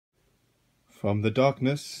From the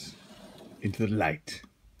darkness into the light.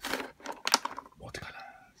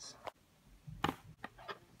 Watercolors.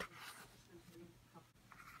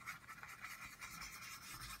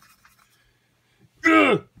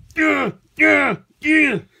 I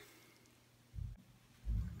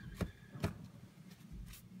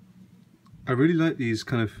really like these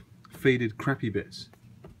kind of faded crappy bits.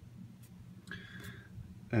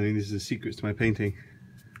 I think this is the secret to my painting.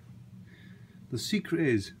 The secret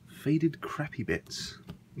is faded crappy bits.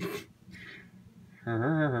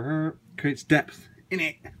 Creates depth in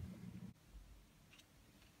it.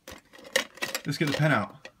 Let's get the pen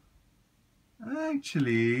out.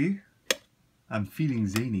 Actually, I'm feeling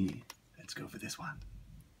zany. Let's go for this one.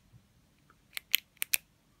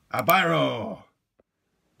 A biro.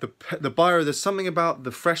 The biro, there's something about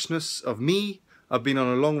the freshness of me. I've been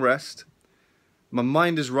on a long rest. My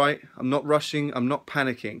mind is right. I'm not rushing. I'm not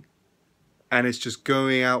panicking. And it's just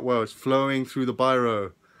going out well. It's flowing through the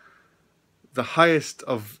biro. The highest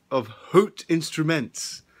of haute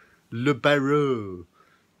instruments. Le biro.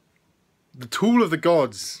 The tool of the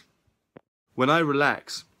gods. When I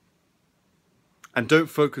relax and don't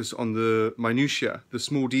focus on the minutiae, the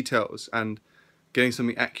small details, and getting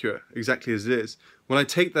something accurate, exactly as it is, when I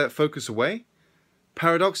take that focus away,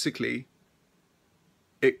 paradoxically,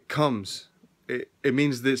 it comes. It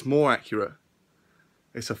means that it's more accurate.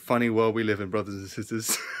 It's a funny world we live in, brothers and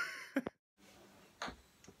sisters.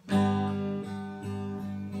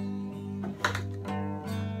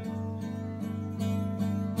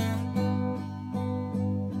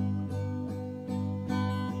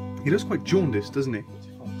 He looks quite jaundiced, doesn't he?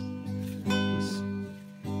 Let's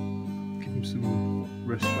give him some more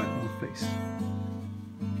respite on the face.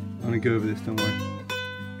 I'm gonna go over this, don't worry.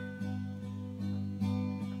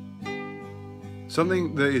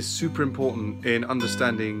 Something that is super important in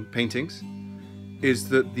understanding paintings is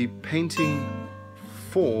that the painting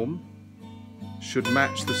form should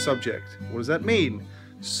match the subject. What does that mean?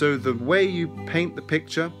 So the way you paint the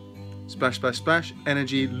picture, splash, splash, splash,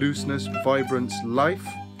 energy, looseness, vibrance, life.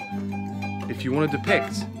 If you want to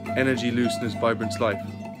depict energy, looseness, vibrance, life,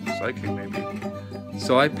 cycling maybe.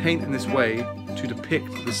 So I paint in this way to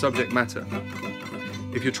depict the subject matter.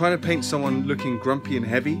 If you're trying to paint someone looking grumpy and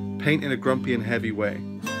heavy, paint in a grumpy and heavy way.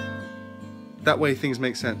 That way things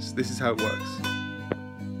make sense. This is how it works.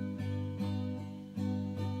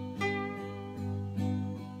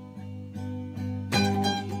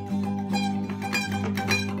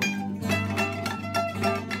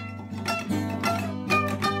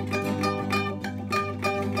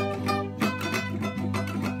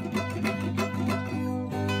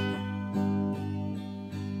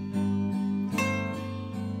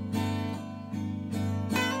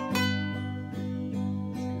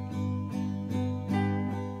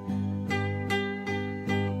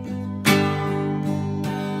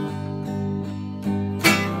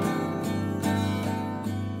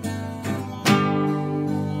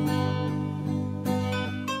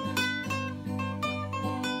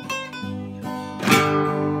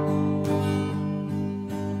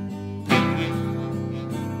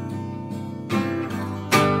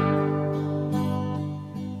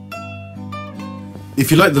 If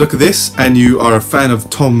you like the look of this and you are a fan of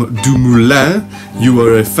Tom Dumoulin,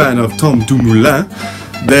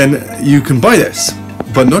 then you can buy this,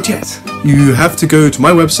 but not yet. You have to go to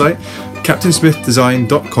my website,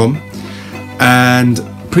 captainsmithdesign.com, and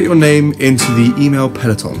put your name into the email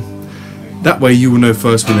peloton. That way you will know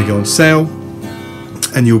first when they go on sale,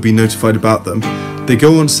 and you'll be notified about them. They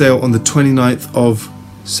go on sale on the 29th of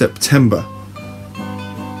September.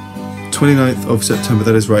 29th of September,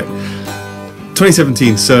 that is right.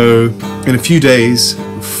 2017, so in a few days,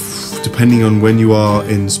 depending on when you are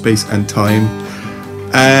in space and time,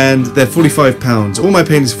 and they're £45. All my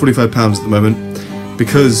paintings are £45 at the moment,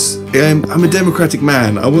 because I'm a democratic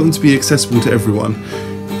man. I want them to be accessible to everyone.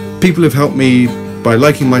 People have helped me by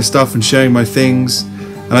liking my stuff and sharing my things,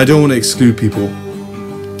 and I don't want to exclude people,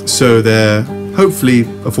 so they're hopefully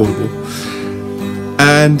affordable.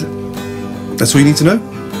 And that's all you need to know.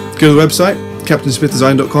 Go to the website,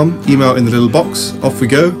 captainsmithdesign.com, email in the little box, off we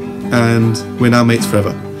go, and we're now mates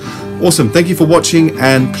forever. Awesome, thank you for watching,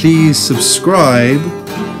 and please subscribe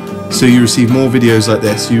so you receive more videos like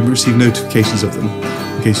this. You receive notifications of them,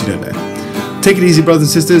 in case you don't know. Take it easy, brothers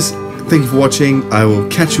and sisters. Thank you for watching. I will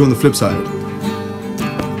catch you on the flip side.